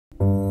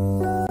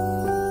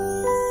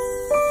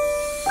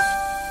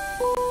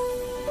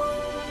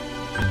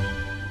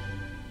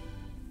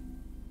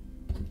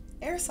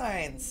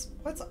signs.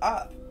 What's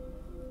up?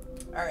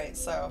 All right,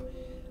 so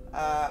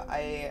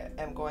I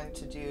am going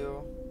to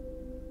do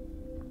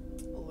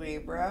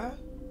Libra,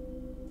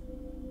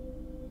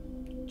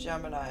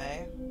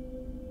 Gemini,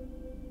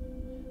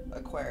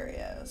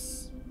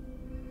 Aquarius.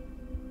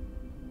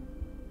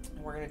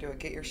 And we're going to do a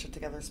get your shit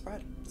together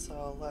spread.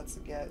 So let's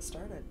get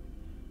started.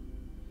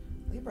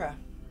 Libra,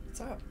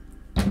 what's up?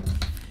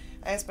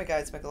 I ask my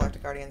guides, my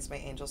galactic guardians, my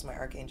angels, my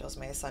archangels,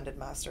 my ascended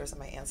masters,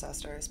 and my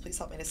ancestors, please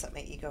help me to set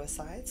my ego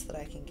aside so that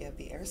I can give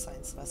the air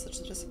signs message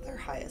that is of their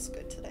highest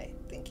good today.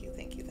 Thank you,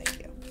 thank you, thank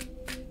you.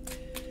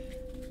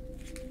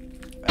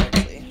 I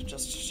actually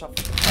just shuffled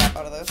the crap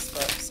out of this,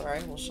 but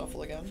sorry, we'll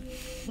shuffle again.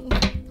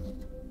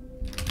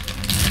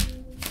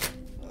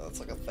 Oh, that's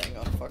like a thing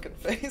on fucking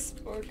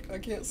Facebook. I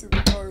can't see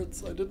the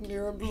cards. I didn't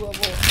hear him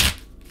shuffle.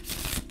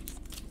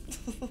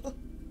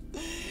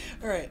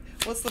 Alright,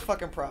 what's the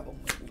fucking problem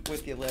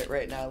with you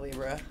right now,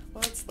 Libra?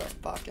 What's the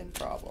fucking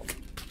problem?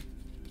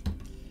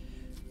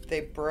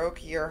 They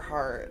broke your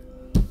heart.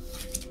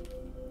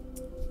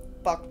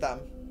 Fuck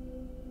them.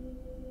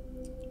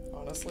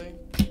 Honestly,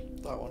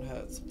 that one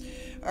hits.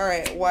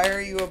 Alright, why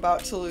are you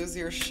about to lose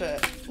your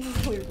shit,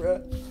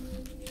 Libra?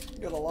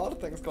 You got a lot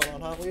of things going on,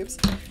 huh, Libs?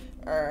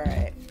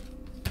 Alright.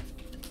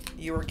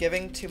 You were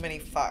giving too many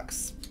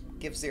fucks.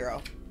 Give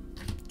zero.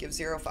 Give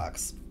zero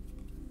fucks.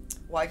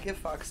 Why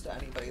give fucks to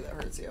anybody that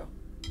hurts you?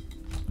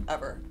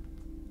 Ever.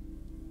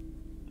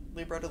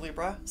 Libra to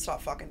Libra,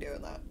 stop fucking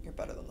doing that. You're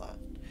better than that.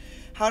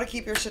 How to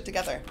keep your shit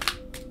together.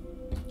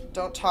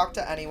 Don't talk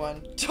to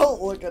anyone.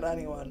 Don't look at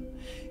anyone.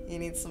 You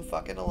need some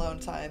fucking alone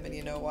time, and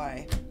you know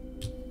why.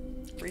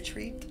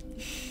 Retreat.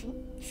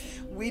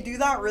 We do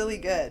that really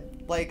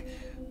good. Like,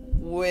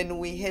 when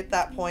we hit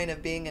that point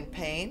of being in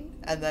pain,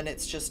 and then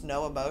it's just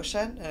no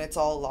emotion, and it's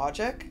all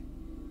logic,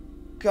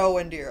 go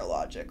into your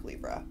logic,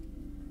 Libra.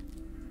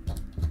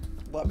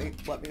 Let me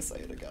say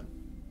it again.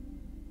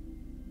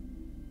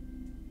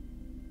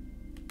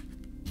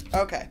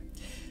 Okay.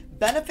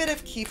 Benefit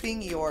of keeping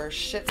your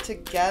shit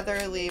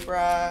together,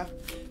 Libra.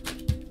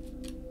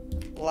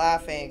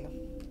 Laughing.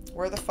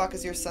 Where the fuck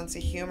is your sense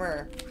of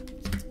humor?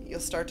 You'll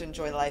start to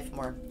enjoy life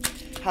more.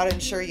 How to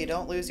ensure you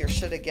don't lose your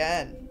shit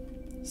again.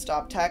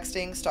 Stop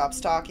texting, stop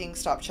stalking,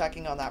 stop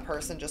checking on that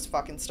person. Just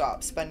fucking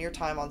stop. Spend your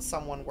time on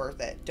someone worth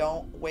it.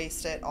 Don't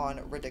waste it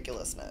on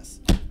ridiculousness.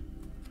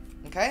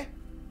 Okay?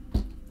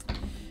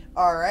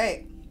 All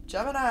right,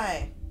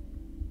 Gemini.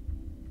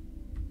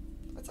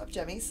 What's up,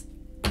 Gemmies?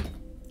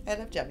 I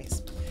love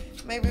Gemmies.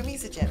 My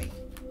roomie's a Gemmy.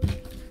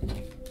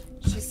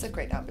 She's sick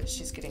right now, but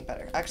she's getting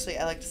better. Actually,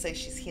 I like to say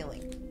she's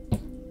healing.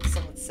 If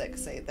someone's sick,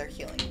 say they're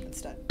healing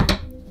instead.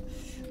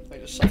 Let me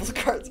just shuffle the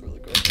cards really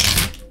quick.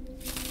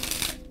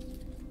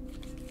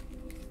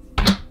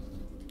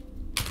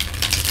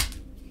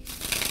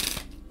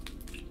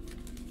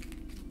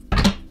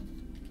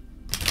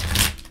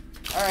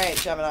 All right,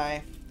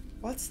 Gemini.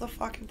 What's the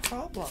fucking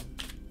problem?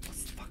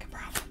 What's the fucking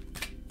problem?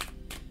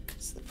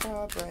 What's the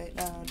prob right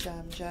now,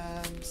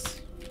 gems?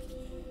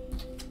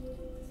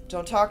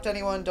 Don't talk to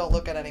anyone, don't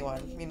look at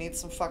anyone. You need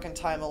some fucking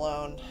time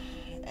alone,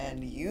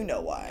 and you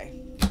know why.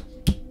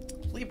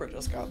 Libra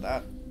just got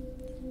that.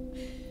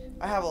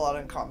 I have a lot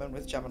in common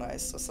with Geminis,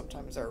 so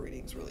sometimes our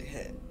readings really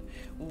hit.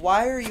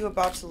 Why are you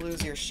about to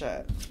lose your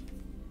shit?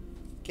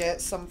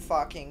 Get some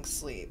fucking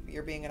sleep.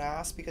 You're being an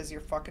ass because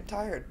you're fucking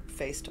tired.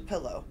 Face to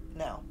pillow.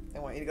 Now, I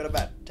want you to go to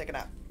bed. Take a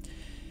nap.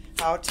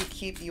 How to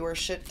keep your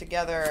shit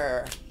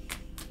together.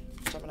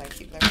 Gemini,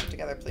 keep their shit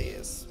together,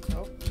 please.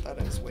 Oh, that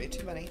is way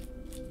too many.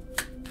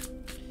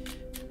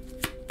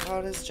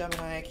 How does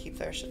Gemini keep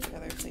their shit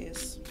together,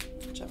 please?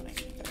 Gemini,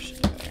 keep their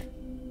shit together.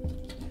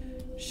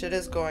 Shit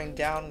is going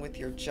down with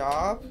your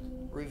job.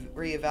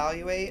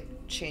 Reevaluate.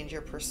 Change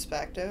your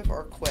perspective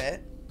or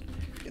quit.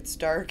 It's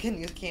dark and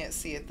you can't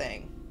see a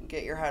thing.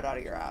 Get your head out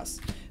of your ass.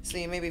 So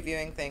you may be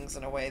viewing things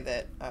in a way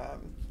that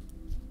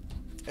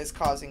is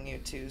causing you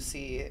to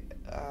see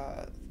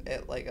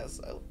it like as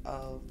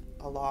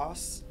a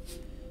loss.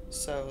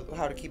 So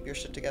how to keep your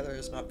shit together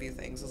is not view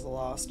things as a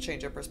loss.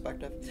 Change your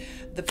perspective.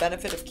 The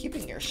benefit of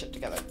keeping your shit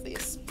together,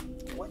 please.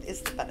 What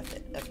is the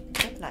benefit of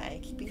Gemini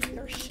keeping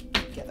your shit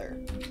together?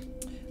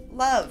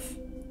 Love.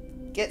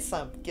 Get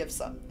some, give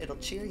some. It'll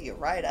cheer you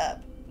right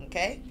up.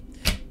 Okay?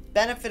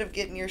 Benefit of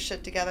getting your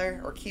shit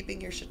together or keeping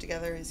your shit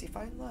together is you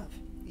find love.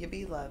 You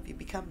be love. You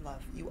become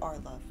love. You are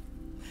love.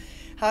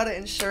 How to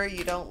ensure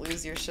you don't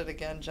lose your shit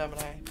again,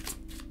 Gemini.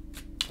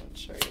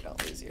 Ensure you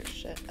don't lose your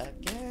shit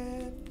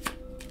again.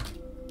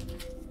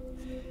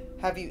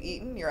 Have you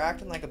eaten? You're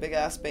acting like a big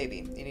ass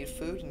baby. You need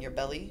food in your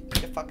belly.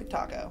 Eat a fucking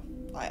taco.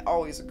 I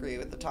always agree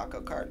with the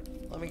taco card.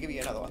 Let me give you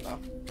another one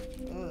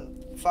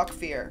though. Fuck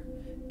fear.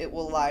 It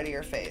will lie to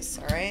your face,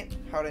 alright?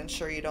 How to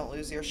ensure you don't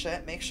lose your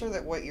shit. Make sure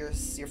that what you're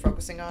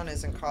focusing on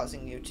isn't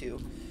causing you to,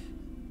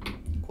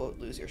 quote,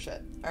 lose your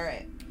shit.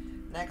 Alright.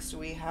 Next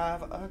we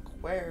have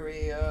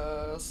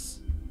Aquarius.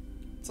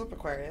 What's up,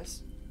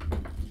 Aquarius?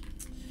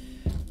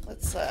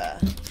 Let's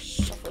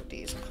shuffle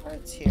these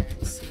cards here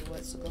and see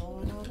what's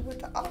going on with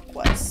the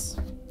Aquas.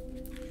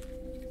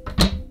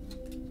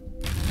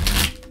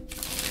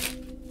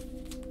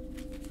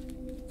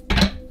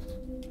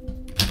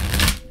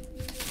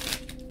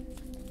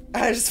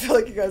 I just feel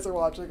like you guys are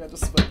watching. I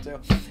just spoke too.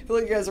 I feel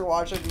like you guys are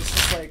watching. It's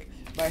just like,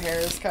 my hair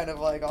is kind of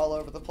like all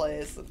over the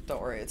place.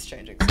 Don't worry, it's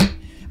changing soon.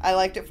 I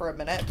liked it for a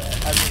minute, but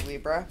as a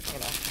Libra, you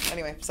know.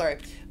 Anyway, sorry.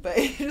 But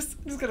just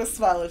gonna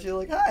smile at you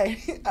like, hi,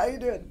 how you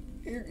doing?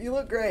 You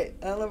look great.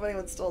 I don't know if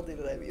anyone's told you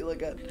today, but you look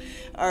good.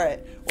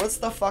 Alright, what's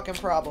the fucking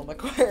problem,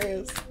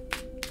 Aquarius?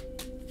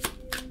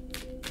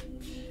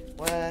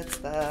 What's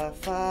the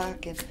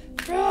fucking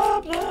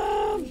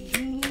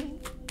problem?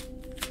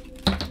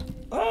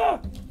 Ah!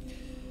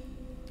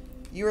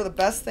 You are the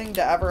best thing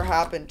to ever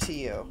happen to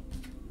you.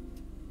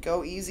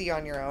 Go easy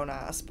on your own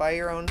ass. Buy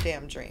your own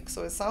damn drink.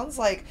 So it sounds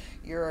like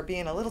you're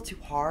being a little too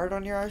hard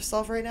on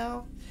yourself right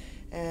now.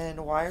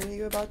 And why are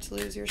you about to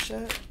lose your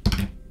shit?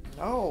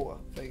 No.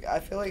 Like,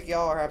 I feel like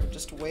y'all are having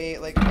just way,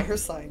 like, air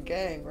sign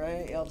gang,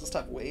 right? Y'all just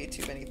have way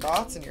too many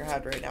thoughts in your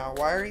head right now.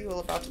 Why are you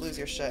about to lose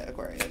your shit,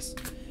 Aquarius?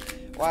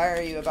 Why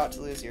are you about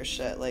to lose your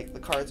shit? Like, the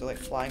cards are, like,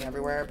 flying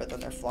everywhere, but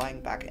then they're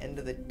flying back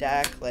into the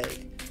deck.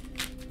 Like,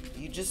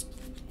 you just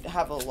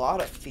have a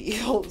lot of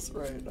feels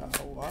right now.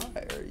 Why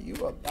are you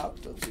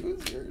about to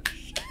lose your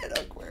shit,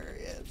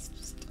 Aquarius?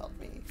 Just tell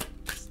me.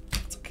 It's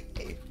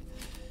okay.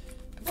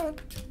 Come on.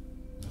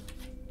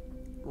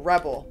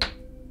 Rebel.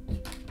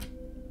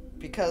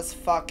 Because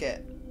fuck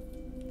it.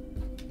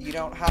 You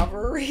don't have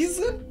a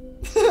reason?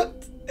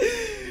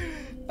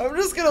 I'm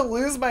just gonna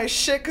lose my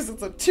shit because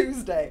it's a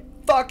Tuesday.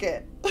 Fuck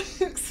it.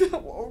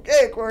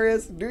 Okay,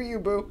 Aquarius, do you,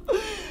 boo.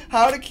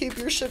 How to keep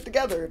your shit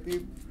together if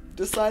you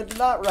decide to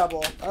not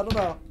rebel. I don't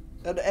know.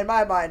 In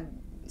my mind,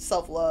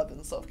 self-love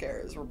and self-care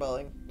is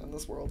rebelling in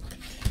this world.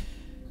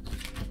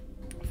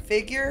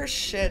 Figure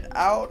shit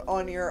out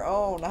on your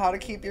own. How to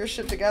keep your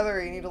shit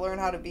together. You need to learn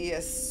how to be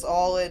a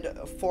solid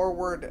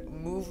forward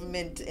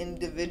movement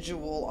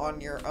individual on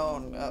your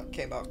own.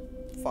 Came out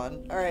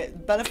fun.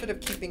 Alright, benefit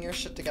of keeping your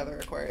shit together,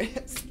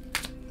 Aquarius.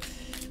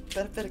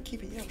 Benefit of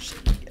keeping your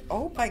shit together.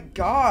 Oh my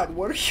god,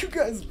 what are you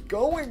guys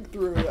going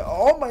through?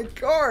 All my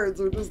cards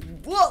are just...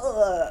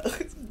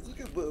 Look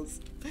at this.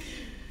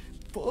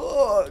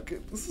 Fuck.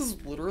 This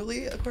is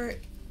literally Aquarius.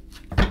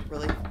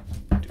 Really?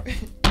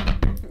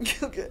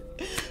 Okay.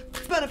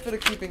 Benefit of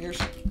keeping your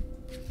shit.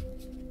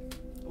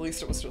 At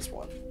least it was just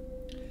one.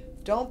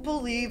 Don't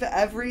believe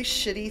every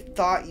shitty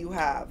thought you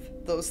have.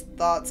 Those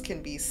thoughts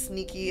can be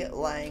sneaky,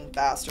 lying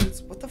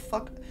bastards. What the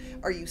fuck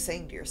are you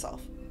saying to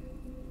yourself?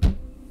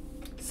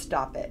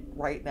 Stop it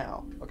right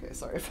now. Okay,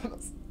 sorry if I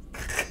was...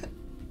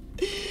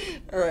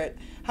 Alright.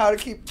 How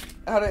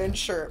to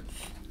ensure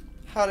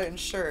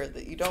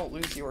that you don't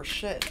lose your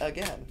shit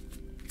again.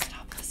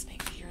 Stop listening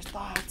to your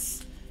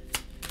thoughts.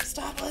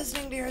 Stop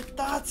listening to your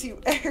thoughts, you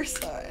air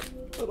sign.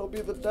 It'll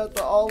be the death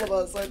of all of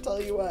us, I tell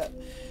you what.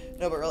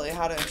 No, but really,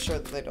 how to ensure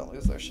that they don't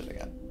lose their shit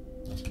again.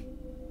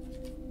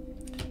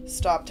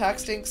 Stop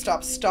texting,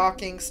 stop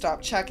stalking,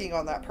 stop checking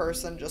on that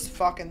person. Just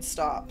fucking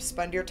stop.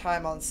 Spend your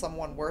time on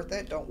someone worth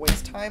it. Don't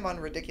waste time on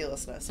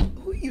ridiculousness.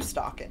 Who are you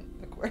stalking,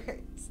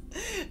 Aquarius?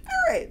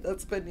 Alright,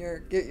 that's been your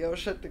Get Your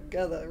Shit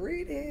Together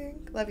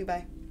reading. Love you,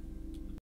 bye.